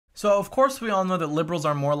So of course we all know that liberals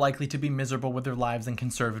are more likely to be miserable with their lives than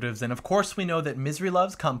conservatives, and of course we know that misery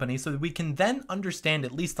loves company, so that we can then understand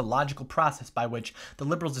at least the logical process by which the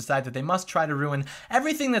liberals decide that they must try to ruin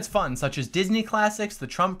everything that's fun, such as Disney classics, the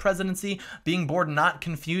Trump presidency, being bored and not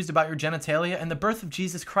confused about your genitalia, and the birth of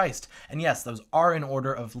Jesus Christ. And yes, those are in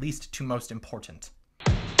order of least to most important.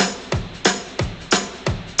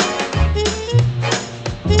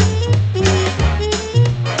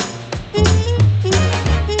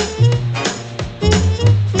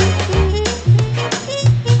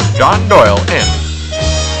 John Doyle in.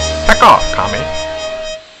 Heck off, Commie.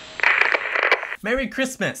 Merry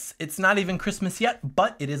Christmas! It's not even Christmas yet,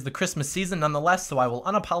 but it is the Christmas season nonetheless, so I will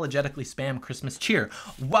unapologetically spam Christmas cheer.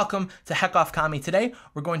 Welcome to Heck Off Commie. Today,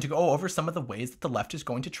 we're going to go over some of the ways that the left is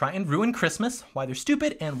going to try and ruin Christmas, why they're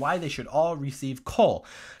stupid, and why they should all receive coal.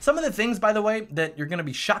 Some of the things, by the way, that you're going to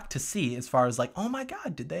be shocked to see as far as like, oh my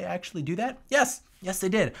god, did they actually do that? Yes, they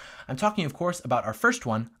did. I'm talking, of course, about our first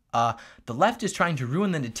one. The left is trying to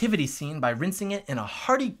ruin the nativity scene by rinsing it in a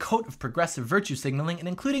hearty coat of progressive virtue signaling and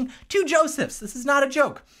including two Josephs. This is not a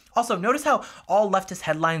joke. Also, notice how all leftist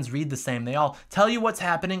headlines read the same. They all tell you what's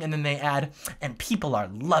happening and then they add, and people are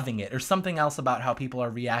loving it, or something else about how people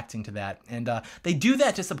are reacting to that. And they do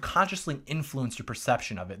that to subconsciously influence your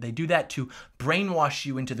perception of it. They do that to brainwash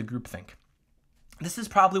you into the groupthink. This is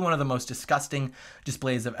probably one of the most disgusting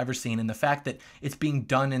displays I've ever seen, and the fact that it's being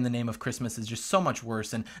done in the name of Christmas is just so much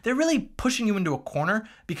worse. And they're really pushing you into a corner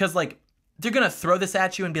because, like, they're gonna throw this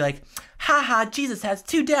at you and be like, haha, Jesus has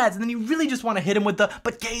two dads, and then you really just want to hit him with the,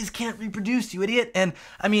 but gays can't reproduce, you idiot. And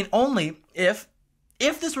I mean, only if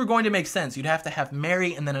this were going to make sense, you'd have to have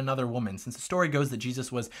Mary and then another woman, since the story goes that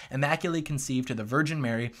Jesus was immaculately conceived to the Virgin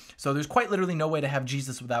Mary, so there's quite literally no way to have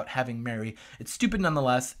Jesus without having Mary. It's stupid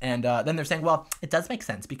nonetheless, and then they're saying, well, it does make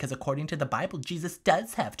sense, because according to the Bible, Jesus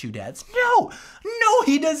does have two dads. No,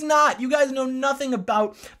 he does not. You guys know nothing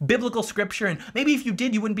about biblical scripture, and maybe if you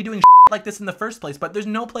did, you wouldn't be doing like this in the first place, but there's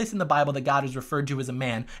no place in the Bible that God is referred to as a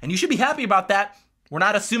man, and you should be happy about that. We're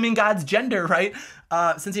not assuming God's gender, right?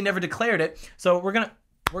 Since he never declared it. So we're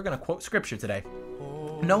gonna quote scripture today.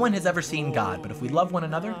 No one has ever seen God, but if we love one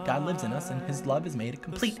another, God lives in us, and his love is made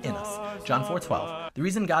complete in us. John 4:12. The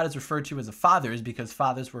reason God is referred to as a father is because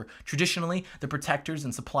fathers were traditionally the protectors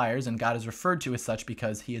and suppliers, and God is referred to as such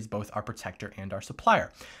because he is both our protector and our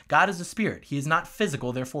supplier. God is a spirit. He is not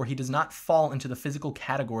physical, therefore he does not fall into the physical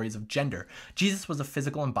categories of gender. Jesus was a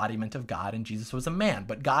physical embodiment of God, and Jesus was a man,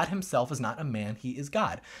 but God himself is not a man, he is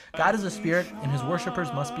God. God is a spirit, and his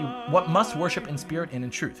worshipers must worship in spirit and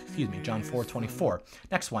in truth. Excuse me, John 4:24.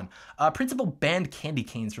 Next one. Principal banned candy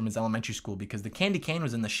canes from his elementary school because the candy cane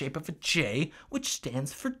was in the shape of a J, which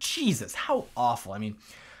stands for Jesus. How awful. I mean,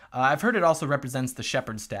 I've heard it also represents the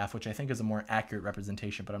shepherd's staff, which I think is a more accurate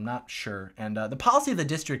representation, but I'm not sure. And the policy of the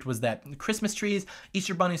district was that Christmas trees,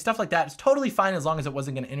 Easter bunnies, stuff like that is totally fine as long as it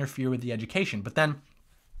wasn't going to interfere with the education. But then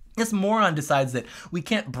this moron decides that we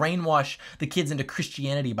can't brainwash the kids into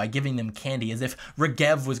Christianity by giving them candy, as if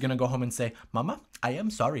Regev was going to go home and say, Mama, I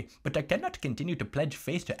am sorry, but I cannot continue to pledge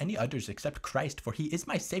faith to any others except Christ, for he is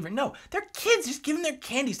my savior. No, they're kids. Just give them their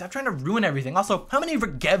candy. Stop trying to ruin everything. Also, how many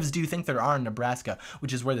Regevs do you think there are in Nebraska,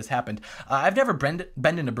 which is where this happened? I've never been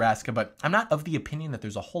to Nebraska, but I'm not of the opinion that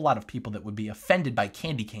there's a whole lot of people that would be offended by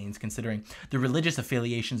candy canes, considering the religious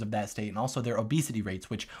affiliations of that state and also their obesity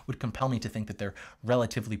rates, which would compel me to think that they're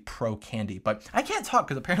relatively pro-candy. But I can't talk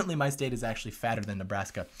because apparently my state is actually fatter than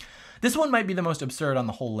Nebraska. This one might be the most absurd on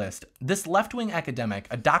the whole list. This left-wing academic,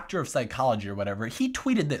 a doctor of psychology or whatever, he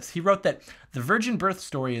tweeted this. He wrote that the virgin birth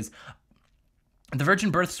story is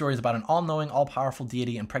about an all-knowing, all-powerful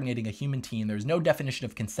deity impregnating a human teen. There is no definition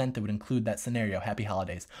of consent that would include that scenario. Happy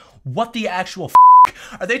holidays. What the actual f***?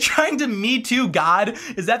 Are they trying to Me Too God?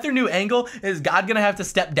 Is that their new angle? Is God gonna have to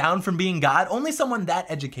step down from being God? Only someone that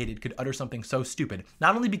educated could utter something so stupid.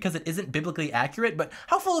 Not only because it isn't biblically accurate, but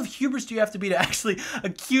how full of hubris do you have to be to actually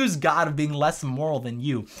accuse God of being less moral than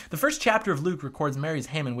you? The first chapter of Luke records Mary's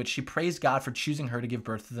hymn in which she praised God for choosing her to give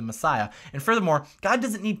birth to the Messiah. And furthermore, God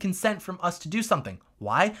doesn't need consent from us to do something.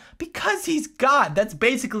 Why? Because he's God. That's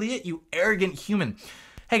basically it, you arrogant human.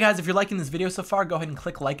 Hey guys, if you're liking this video so far, go ahead and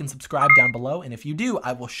click like and subscribe down below, and if you do,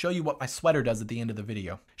 I will show you what my sweater does at the end of the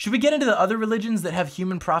video. Should we get into the other religions that have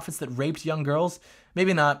human prophets that raped young girls?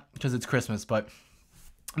 Maybe not, because it's Christmas, but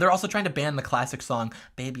They're also trying to ban the classic song,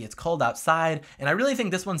 Baby It's Cold Outside, and I really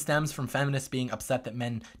think this one stems from feminists being upset that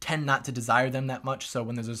men tend not to desire them that much, so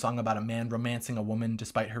when there's a song about a man romancing a woman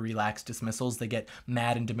despite her relaxed dismissals, they get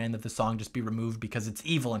mad and demand that the song just be removed because it's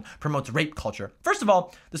evil and promotes rape culture. First of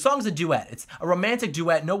all, the song's a duet. It's a romantic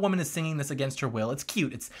duet. No woman is singing this against her will. It's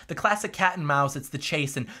cute. It's the classic cat and mouse. It's the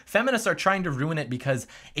chase, and feminists are trying to ruin it because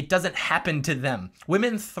it doesn't happen to them.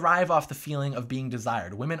 Women thrive off the feeling of being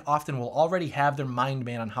desired. Women often will already have their mind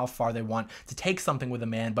made on how far they want to take something with a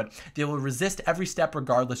man, but they will resist every step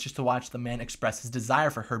regardless just to watch the man express his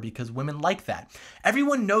desire for her because women like that.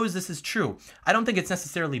 Everyone knows this is true. I don't think it's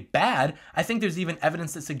necessarily bad. I think there's even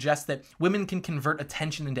evidence that suggests that women can convert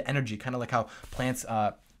attention into energy, kind of like how plants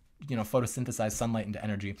photosynthesize sunlight into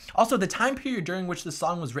energy. Also, the time period during which the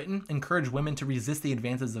song was written encouraged women to resist the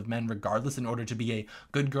advances of men regardless in order to be a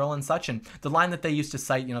good girl and such. And the line that they used to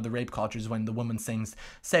cite, the rape culture, is when the woman sings,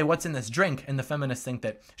 "Say, what's in this drink?" And the feminists think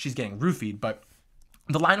that she's getting roofied, but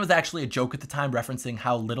the line was actually a joke at the time, referencing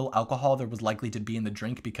how little alcohol there was likely to be in the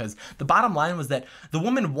drink, because the bottom line was that the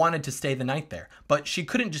woman wanted to stay the night there, but she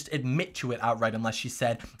couldn't just admit to it outright unless she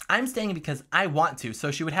said, "I'm staying because I want to."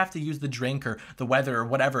 So she would have to use the drink or the weather or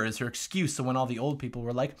whatever as her excuse. So when all the old people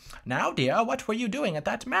were like, "Now, dear, what were you doing at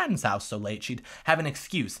that man's house so late?" she'd have an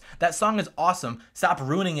excuse. That song is awesome. Stop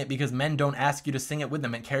ruining it because men don't ask you to sing it with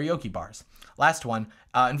them at karaoke bars. Last one,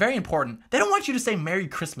 and very important, they don't want you to say Merry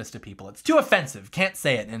Christmas to people. It's too offensive. Can't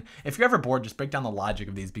say it. And if you're ever bored, just break down the logic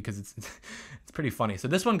of these because it's pretty funny. So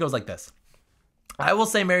this one goes like this. I will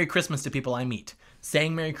say Merry Christmas to people I meet.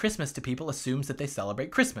 Saying Merry Christmas to people assumes that they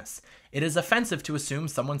celebrate Christmas. It is offensive to assume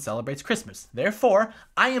someone celebrates Christmas. Therefore,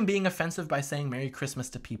 I am being offensive by saying Merry Christmas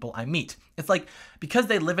to people I meet. It's like, because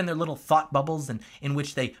they live in their little thought bubbles and in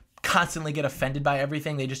which they constantly get offended by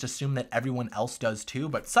everything, they just assume that everyone else does too,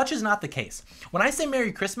 but such is not the case. When I say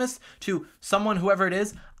Merry Christmas to someone, whoever it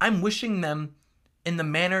is, I'm wishing them in the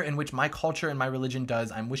manner in which my culture and my religion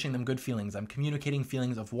does. I'm wishing them good feelings. I'm communicating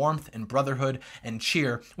feelings of warmth and brotherhood and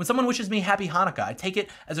cheer. When someone wishes me Happy Hanukkah, I take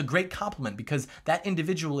it as a great compliment because that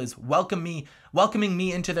individual is welcoming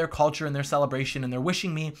me into their culture and their celebration, and they're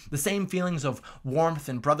wishing me the same feelings of warmth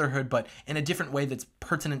and brotherhood, but in a different way that's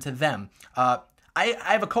pertinent to them. I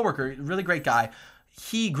have a coworker, really great guy.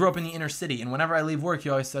 He grew up in the inner city, and whenever I leave work, he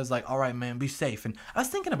always says, like, "All right, man, be safe." And I was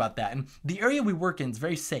thinking about that, and the area we work in is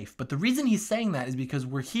very safe, but the reason he's saying that is because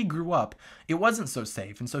where he grew up, it wasn't so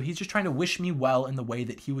safe, and so he's just trying to wish me well in the way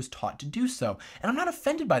that he was taught to do so. And I'm not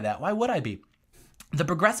offended by that. Why would I be? The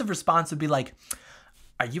progressive response would be like,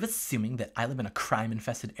 "Are you assuming that I live in a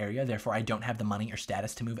crime-infested area, therefore I don't have the money or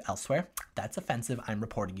status to move elsewhere? That's offensive. I'm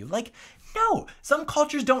reporting you." Like, no, some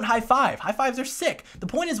cultures don't high five. High fives are sick. The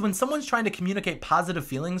point is, when someone's trying to communicate positive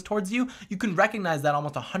feelings towards you, you can recognize that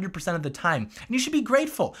almost 100% of the time. And you should be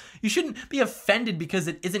grateful. You shouldn't be offended because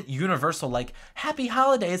it isn't universal, like Happy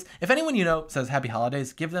Holidays. If anyone you know says Happy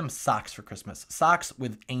Holidays, give them socks for Christmas. Socks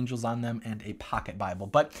with angels on them and a pocket Bible.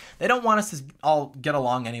 But they don't want us to all get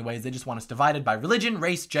along anyways. They just want us divided by religion,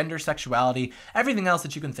 race, gender, sexuality, everything else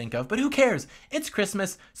that you can think of. But who cares? It's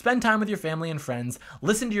Christmas. Spend time with your family and friends.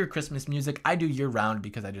 Listen to your Christmas music. I do year-round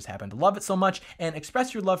because I just happen to love it so much, and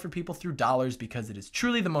express your love for people through dollars because it is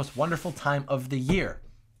truly the most wonderful time of the year.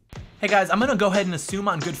 Hey guys, I'm gonna go ahead and assume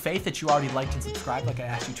on good faith that you already liked and subscribed like I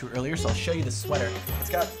asked you to earlier, so I'll show you this sweater.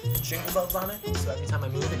 It's got jingle bells on it, so every time I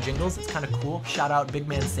move it jingles. It's kind of cool. Shout out Big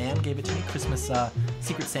Man Sam, gave it to me. Christmas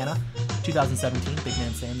Secret Santa 2017, Big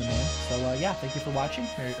Man Sam the man. So yeah, thank you for watching.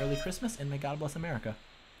 Merry early Christmas, and may God bless America.